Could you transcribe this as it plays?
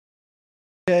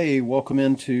Okay, welcome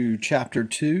into chapter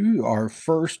 2, our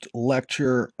first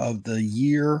lecture of the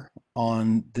year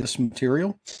on this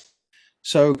material.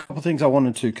 So a couple things I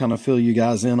wanted to kind of fill you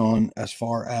guys in on as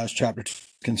far as chapter 2 is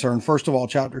concerned. First of all,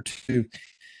 chapter 2,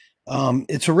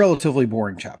 it's a relatively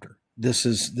boring chapter. This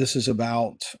is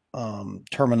about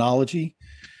terminology.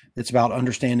 It's about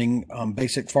understanding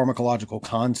basic pharmacological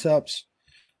concepts.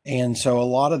 And so a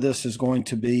lot of this is going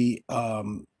to be,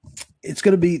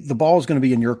 the ball is going to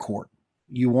be in your court.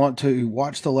 You want to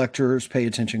watch the lectures, pay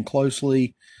attention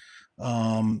closely,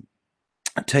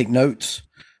 take notes,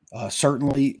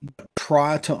 certainly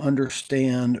try to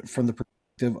understand from the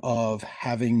perspective of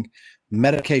having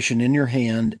medication in your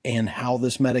hand and how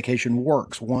this medication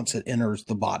works once it enters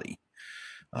the body.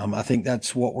 I think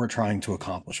that's what we're trying to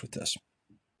accomplish with this.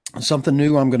 Something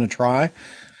new I'm going to try,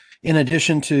 in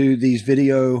addition to these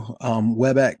video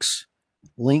WebEx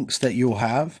links that you'll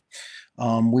have,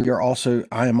 I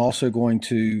am also going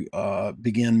to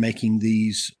begin making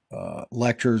these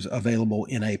lectures available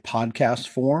in a podcast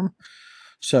form.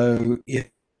 So if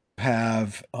you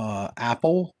have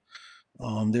Apple,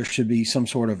 there should be some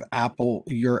sort of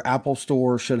your Apple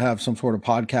store should have some sort of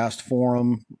podcast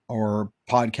forum or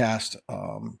podcast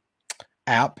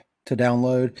app to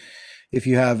download. If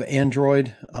you have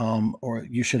Android, or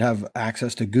you should have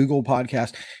access to Google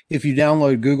Podcast. If you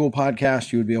download Google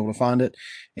Podcast, you would be able to find it.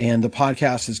 And the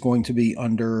podcast is going to be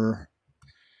under,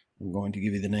 I'm going to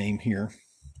give you the name here.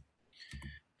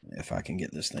 If I can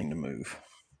get this thing to move.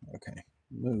 Okay,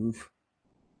 move.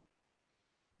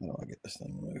 How do I get this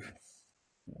thing to move?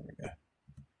 There we go.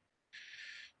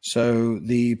 So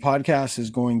the podcast is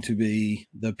going to be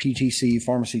the PTC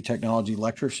Pharmacy Technology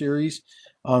Lecture Series.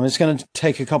 It's going to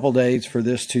take a couple days for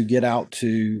this to get out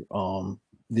to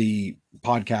the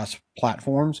podcast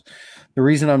platforms. The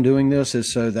reason I'm doing this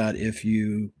is so that if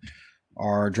you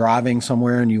are driving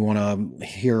somewhere and you want to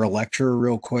hear a lecture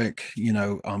real quick,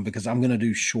 because I'm going to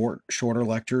do shorter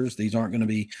lectures. These aren't going to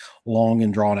be long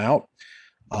and drawn out.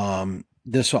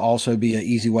 This will also be an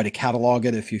easy way to catalog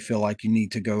it if you feel like you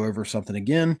need to go over something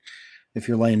again. If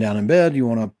you're laying down in bed, you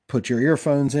want to put your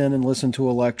earphones in and listen to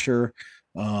a lecture.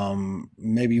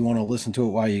 Maybe you want to listen to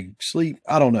it while you sleep.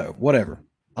 I don't know, whatever.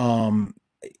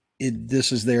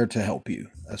 This is there to help you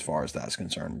as far as that's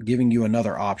concerned, giving you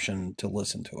another option to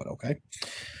listen to it. Okay.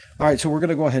 All right. So we're going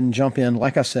to go ahead and jump in.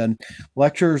 Like I said,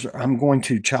 lectures, I'm going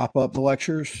to chop up the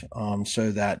lectures,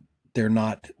 so that they're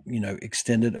not,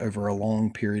 extended over a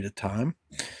long period of time.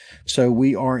 So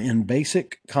we are in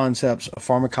Basic Concepts of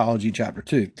Pharmacology, Chapter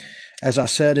 2. As I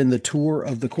said in the tour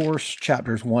of the course,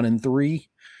 Chapters 1 and 3,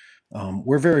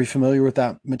 we're very familiar with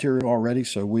that material already,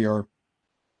 so we are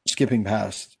skipping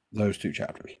past those two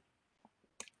chapters.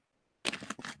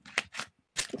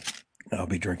 I'll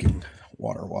be drinking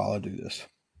water while I do this.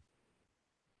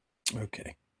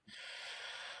 Okay.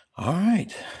 All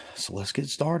right, so let's get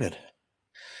started.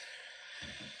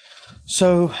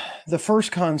 So the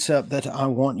first concept that I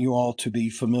want you all to be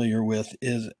familiar with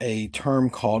is a term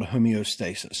called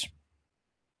homeostasis.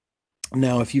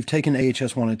 Now, if you've taken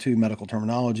AHS 1 and 2 medical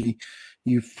terminology,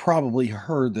 you've probably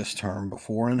heard this term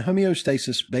before. And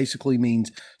homeostasis basically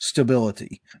means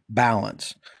stability,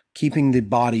 balance, keeping the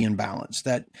body in balance.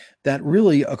 That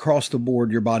really across the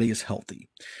board, your body is healthy.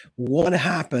 What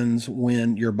happens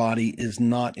when your body is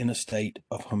not in a state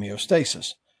of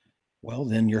homeostasis? Well,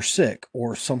 then you're sick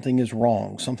or something is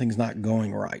wrong. Something's not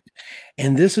going right.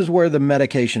 And this is where the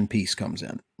medication piece comes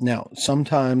in. Now,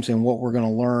 sometimes, in what we're going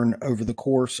to learn over the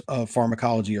course of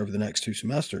pharmacology over the next 2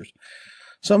 semesters,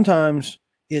 sometimes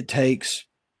it takes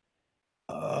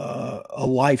a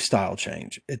lifestyle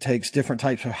change. It takes different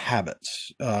types of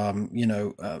habits, diet,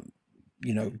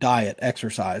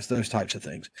 exercise, those types of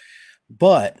things.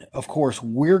 But of course,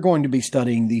 we're going to be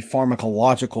studying the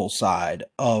pharmacological side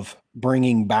of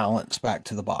bringing balance back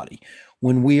to the body.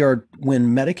 When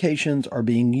medications are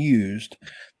being used,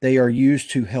 they are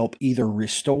used to help either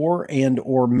restore and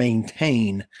or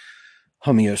maintain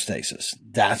homeostasis.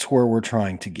 That's where we're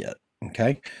trying to get.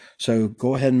 Okay. So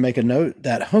go ahead and make a note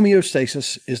that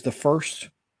homeostasis is the first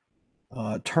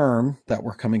term that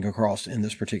we're coming across in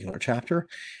this particular chapter.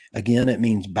 Again, it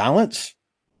means balance.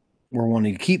 We're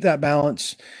wanting to keep that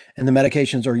balance, and the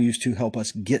medications are used to help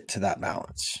us get to that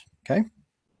balance. Okay.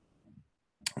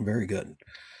 Very good.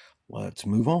 Let's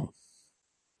move on.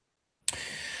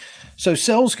 So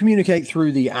cells communicate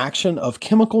through the action of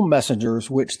chemical messengers,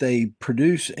 which they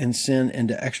produce and send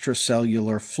into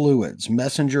extracellular fluids.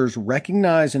 Messengers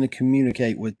recognize and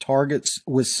communicate with target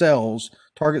cells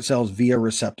via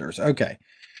receptors. Okay.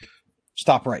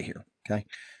 Stop right here. Okay.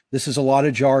 This is a lot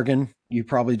of jargon. You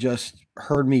probably just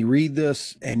heard me read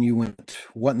this and you went,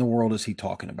 what in the world is he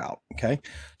talking about? Okay.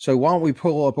 So why don't we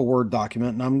pull up a Word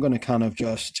document, and I'm going to kind of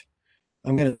just,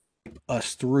 I'm going to take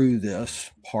us through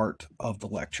this part of the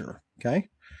lecture. Okay.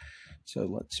 So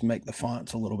let's make the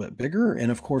fonts a little bit bigger. And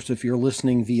of course, if you're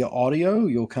listening via audio,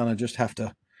 you'll kind of just have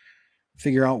to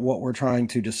figure out what we're trying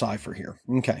to decipher here.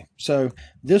 Okay. So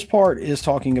this part is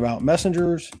talking about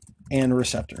messengers and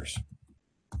receptors.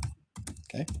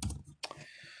 Okay.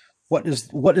 What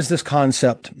does this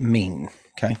concept mean?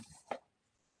 Okay.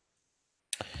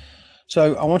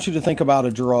 So I want you to think about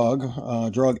a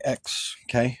drug X.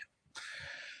 Okay.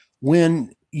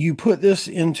 When you put this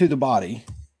into the body,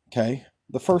 okay,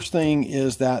 the first thing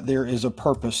is that there is a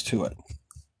purpose to it.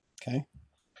 Okay.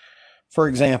 For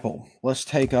example, let's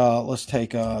take a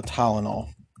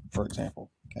Tylenol, for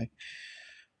example. Okay.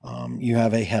 You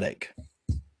have a headache.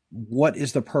 What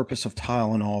is the purpose of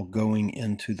Tylenol going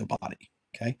into the body?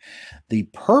 Okay. The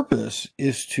purpose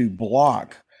is to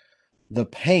block the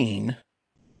pain,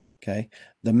 okay,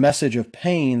 the message of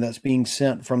pain that's being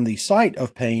sent from the site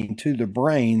of pain to the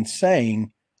brain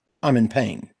saying, I'm in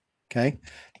pain. Okay.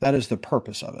 That is the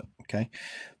purpose of it. Okay.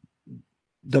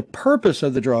 The purpose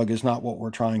of the drug is not what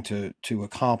we're trying to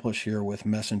accomplish here with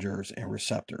messengers and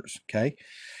receptors. Okay.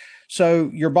 So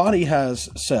your body has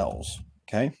cells.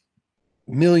 Okay.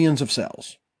 Millions of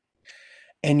cells.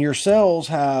 And your cells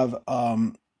have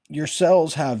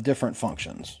different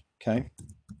functions. Okay.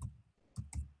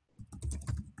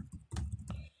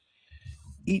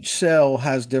 Each cell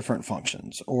has different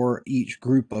functions, or each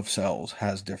group of cells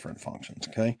has different functions.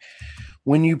 Okay.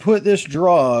 When you put this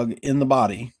drug in the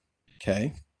body,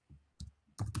 okay,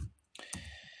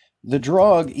 the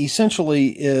drug essentially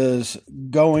is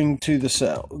going to the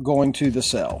cell.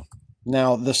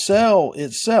 Now, the cell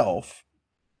itself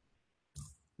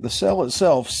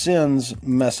sends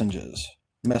messages.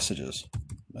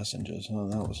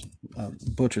 Oh, I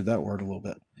butchered that word a little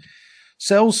bit.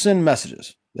 Cells send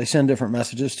messages. They send different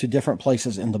messages to different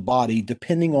places in the body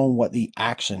depending on what the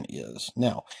action is.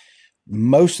 Now,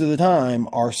 most of the time,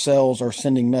 our cells are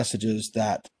sending messages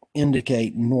that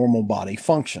indicate normal body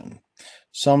function.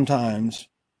 Sometimes,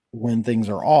 when things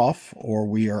are off or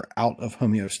we are out of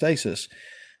homeostasis,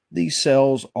 these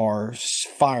cells are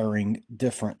firing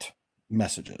different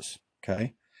messages.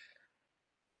 Okay.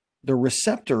 The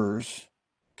receptors,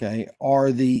 okay, are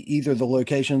either the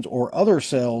locations or other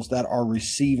cells that are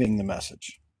receiving the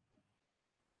message.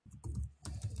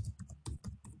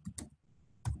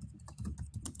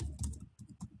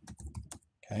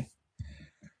 Okay.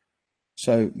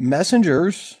 So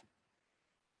messengers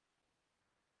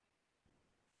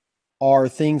are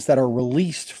things that are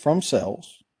released from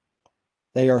cells.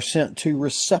 They are sent to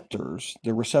receptors.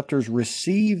 The receptors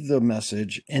receive the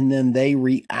message and then they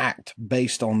react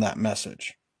based on that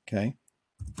message. Okay.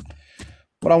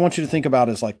 What I want you to think about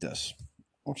is like this.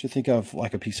 I want you to think of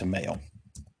like a piece of mail.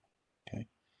 Okay.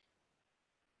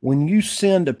 When you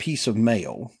send a piece of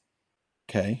mail,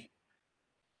 okay,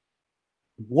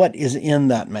 what is in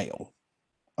that mail?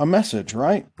 A message,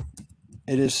 right?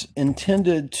 It is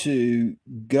intended to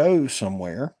go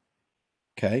somewhere,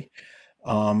 okay,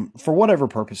 for whatever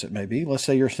purpose it may be. Let's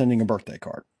say you're sending a birthday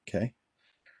card, okay.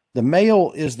 The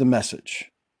mail is the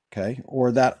message, okay,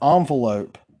 or that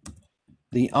envelope.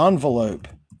 The envelope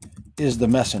is the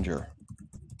messenger.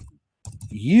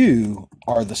 You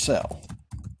are the cell.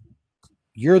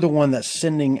 You're the one that's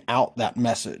sending out that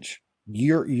message.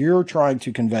 You're trying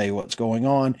to convey what's going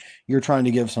on. You're trying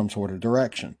to give some sort of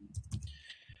direction.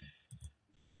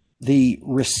 The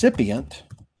recipient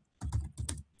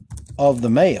of the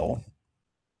mail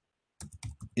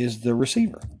is the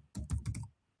receiver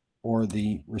or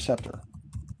the receptor.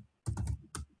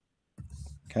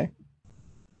 Okay.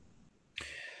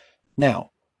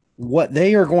 Now, what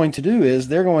they are going to do is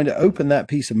they're going to open that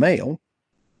piece of mail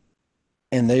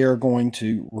and they are going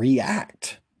to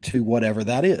react to whatever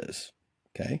that is.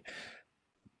 Okay.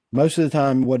 Most of the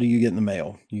time, what do you get in the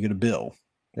mail? You get a bill.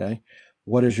 Okay.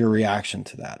 What is your reaction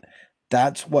to that?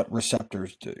 That's what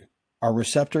receptors do. Our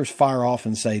receptors fire off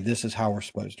and say, this is how we're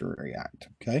supposed to react.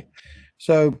 Okay.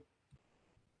 So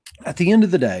at the end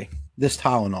of the day, this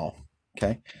Tylenol.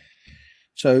 Okay.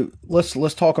 So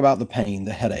let's talk about the pain,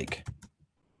 the headache.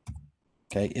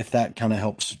 Okay. If that kind of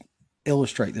helps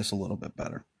illustrate this a little bit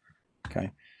better.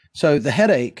 Okay. So the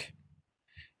headache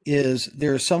is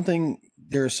there's something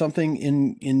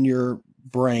in your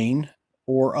brain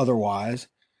or otherwise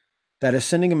that is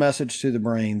sending a message to the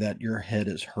brain that your head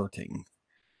is hurting.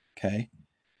 Okay.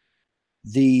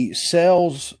 The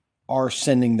cells are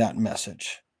sending that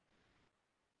message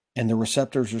and the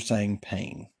receptors are saying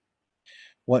pain.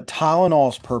 What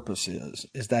Tylenol's purpose is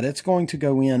that it's going to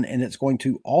go in and it's going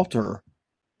to alter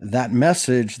that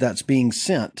message that's being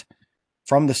sent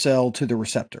from the cell to the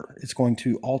receptor. It's going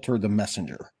to alter the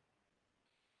messenger.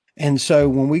 And so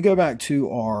when we go back to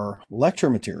our lecture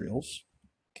materials,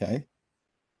 okay,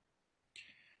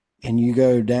 and you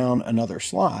go down another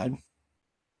slide,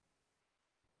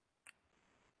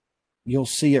 you'll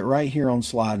see it right here on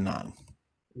slide 9.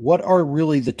 What are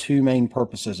really the two main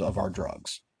purposes of our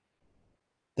drugs?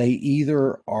 They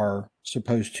either are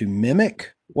supposed to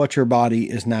mimic what your body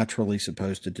is naturally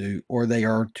supposed to do, or they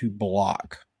are to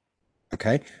block.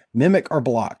 Okay, mimic or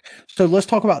block. So let's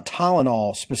talk about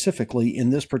Tylenol specifically in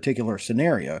this particular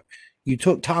scenario. You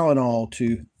took Tylenol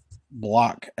to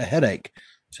block a headache.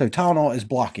 So Tylenol is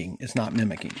blocking, it's not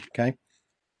mimicking. Okay.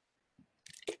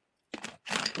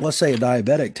 Let's say a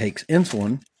diabetic takes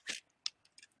insulin.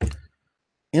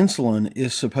 Insulin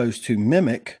is supposed to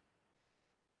mimic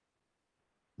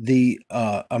the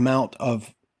amount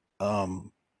of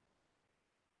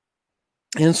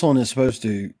insulin is supposed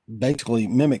to basically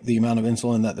mimic the amount of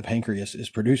insulin that the pancreas is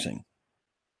producing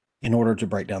in order to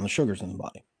break down the sugars in the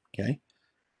body. Okay.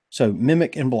 So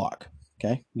mimic and block.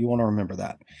 Okay. You want to remember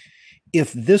that.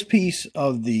 If this piece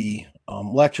of the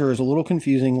lecture is a little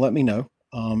confusing, let me know.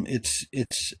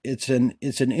 It's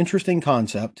an interesting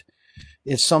concept.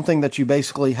 It's something that you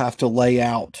basically have to lay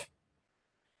out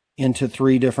into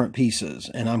 3 different pieces.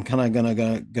 And I'm kind of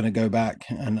gonna go back,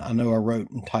 and I know I wrote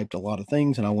and typed a lot of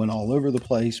things and I went all over the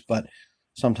place, but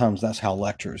sometimes that's how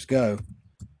lectures go.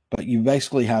 But you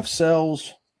basically have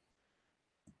cells,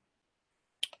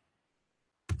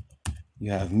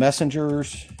 you have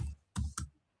messengers,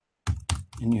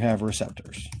 and you have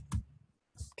receptors.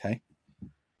 Okay.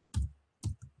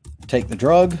 Take the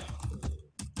drug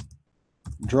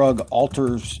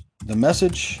alters the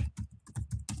message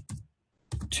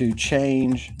to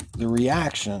change the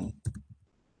reaction,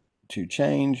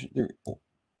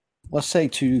 let's say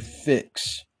to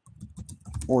fix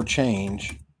or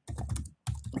change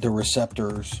the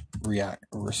receptor's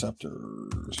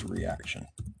reaction.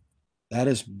 That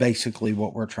is basically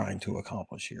what we're trying to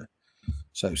accomplish here.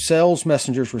 So cells,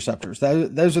 messengers, receptors,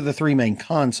 those are the 3 main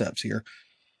concepts here.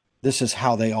 This is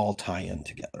how they all tie in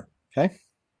together. Okay.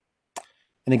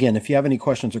 And again, if you have any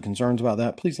questions or concerns about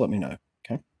that, please let me know.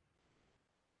 Okay.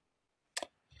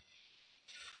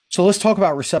 So let's talk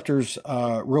about receptors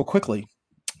real quickly.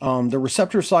 The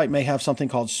receptor site may have something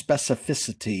called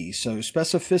specificity. So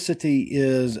specificity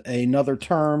is another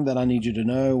term that I need you to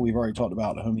know. We've already talked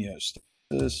about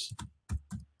homeostasis,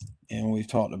 and we've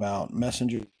talked about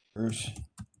messengers. We've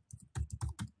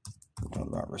talked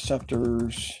about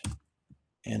receptors,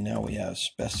 and now we have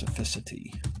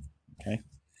specificity. Okay.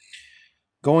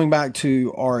 Going back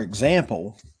to our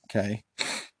example, okay,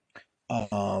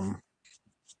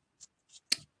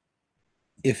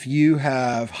 if you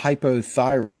have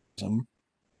hypothyroidism,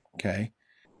 okay,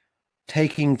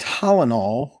 taking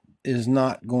Tylenol is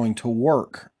not going to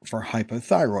work for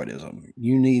hypothyroidism.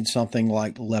 You need something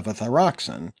like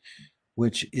levothyroxine,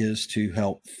 which is to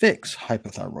help fix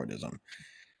hypothyroidism.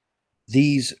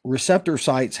 These receptor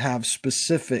sites have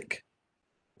specific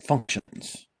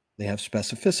functions. They have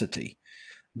specificity.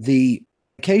 The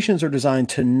medications are designed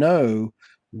to know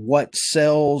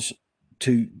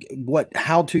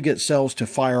how to get cells to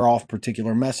fire off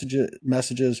particular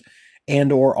messages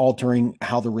and or altering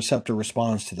how the receptor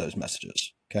responds to those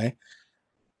messages. Okay.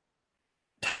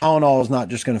 Tylenol is not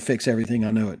just going to fix everything.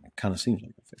 I know it kind of seems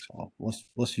like it fix all.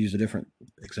 Let's use a different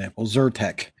example.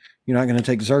 Zyrtec. You're not going to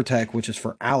take Zyrtec, which is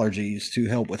for allergies, to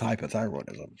help with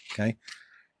hypothyroidism. Okay.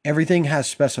 Everything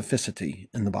has specificity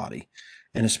in the body,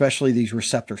 and especially these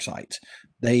receptor sites.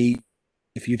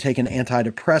 If you take an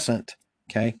antidepressant,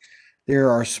 okay,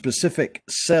 there are specific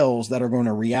cells that are going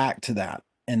to react to that,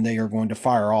 and they are going to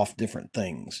fire off different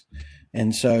things.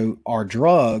 And so our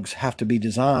drugs have to be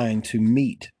designed to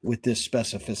meet with this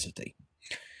specificity.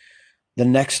 The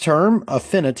next term,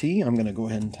 affinity, I'm going to go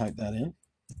ahead and type that in.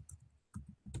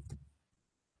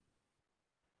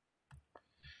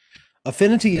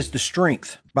 Affinity is the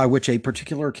strength by which a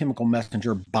particular chemical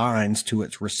messenger binds to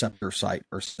its receptor site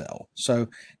or cell. So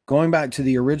going back to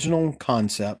the original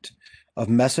concept of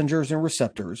messengers and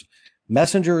receptors,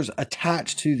 messengers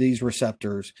attach to these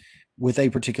receptors with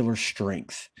a particular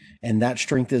strength, and that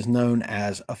strength is known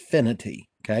as affinity.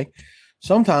 Okay.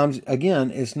 Sometimes,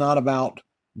 again, it's not about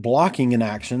blocking an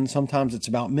action. Sometimes it's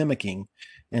about mimicking,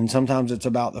 and sometimes it's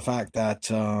about the fact that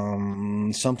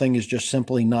something is just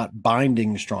simply not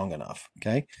binding strong enough.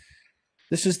 Okay.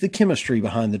 This is the chemistry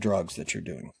behind the drugs that you're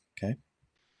doing. Okay.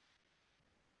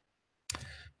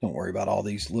 Don't worry about all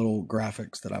these little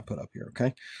graphics that I put up here.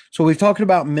 Okay. So we've talked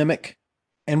about mimic,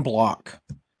 and block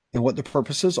and what the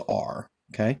purposes are.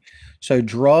 Okay. So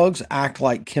drugs act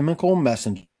like chemical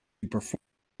messengers to perform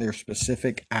their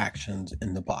specific actions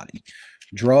in the body.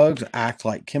 Drugs act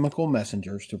like chemical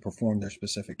messengers to perform their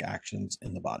specific actions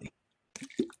in the body.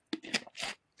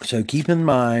 So keep in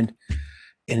mind,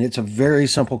 and it's a very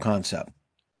simple concept.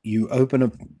 You open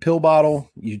a pill bottle,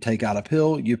 you take out a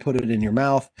pill, you put it in your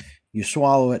mouth, you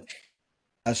swallow it,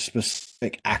 as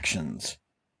specific actions.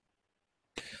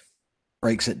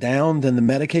 Breaks it down, then the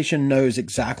medication knows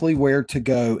exactly where to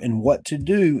go and what to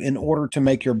do in order to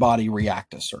make your body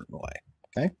react a certain way.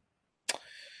 Okay.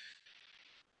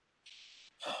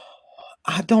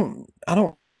 I don't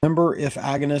remember if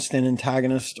agonist and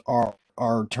antagonist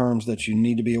are terms that you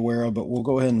need to be aware of, but we'll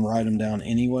go ahead and write them down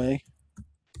anyway.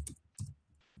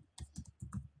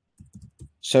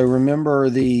 So remember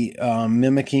the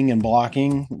mimicking and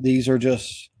blocking. These are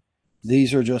just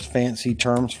fancy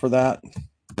terms for that.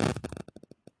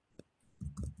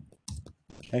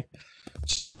 Okay,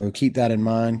 so keep that in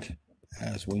mind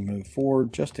as we move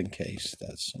forward, just in case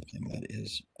that's something that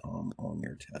is on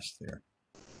your test there.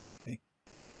 Okay.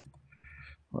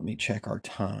 Let me check our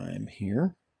time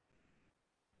here.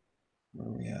 Where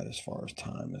are we at as far as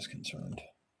time is concerned?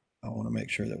 I want to make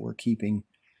sure that we're keeping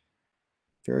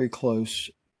very close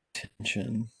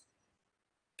attention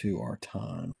to our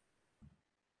time.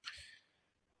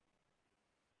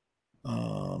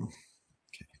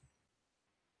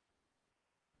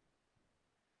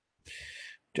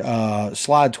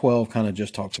 Slide 12 kind of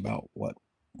just talks about what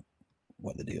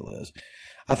the deal is.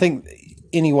 I think,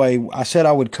 anyway, I said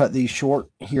I would cut these short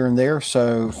here and there.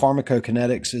 So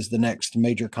pharmacokinetics is the next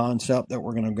major concept that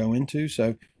we're going to go into.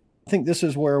 So I think this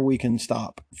is where we can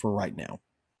stop for right now.